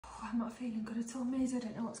I'm not feeling good at all, Maisie. I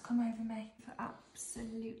don't know what's come over me.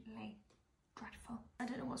 Absolutely dreadful. I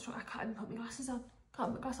don't know what's wrong. I can't even put my glasses on.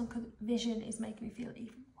 Can't put my glasses on because vision is making me feel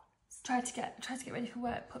even worse. Try to get ready for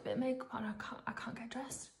work, put a bit of makeup on. I can't get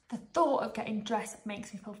dressed. The thought of getting dressed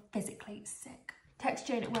makes me feel physically sick. Text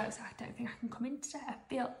Jane at work, so I don't think I can come in today. I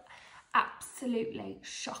feel absolutely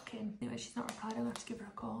shocking. Anyway, she's not replied. I'm gonna have to give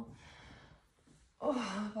her a call. Oh,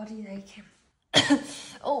 my body's aching.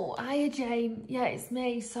 Oh, hiya Jane. Yeah, it's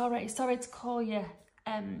me. Sorry to call you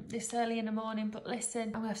this early in the morning, but listen,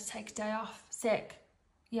 I'm gonna have to take a day off. Sick.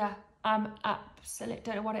 Yeah, I'm absolutely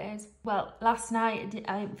don't know what it is. Well, last night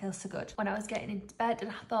I didn't feel so good when I was getting into bed,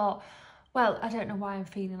 and I thought, well, I don't know why I'm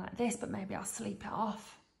feeling like this, but maybe I'll sleep it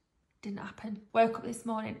off. Didn't happen. Woke up this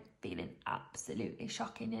morning feeling absolutely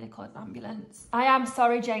shocking, nearly called an ambulance. I am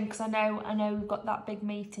sorry, Jane, because I know we've got that big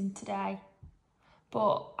meeting today,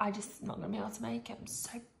 but I just not gonna be able to make it. I'm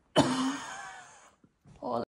so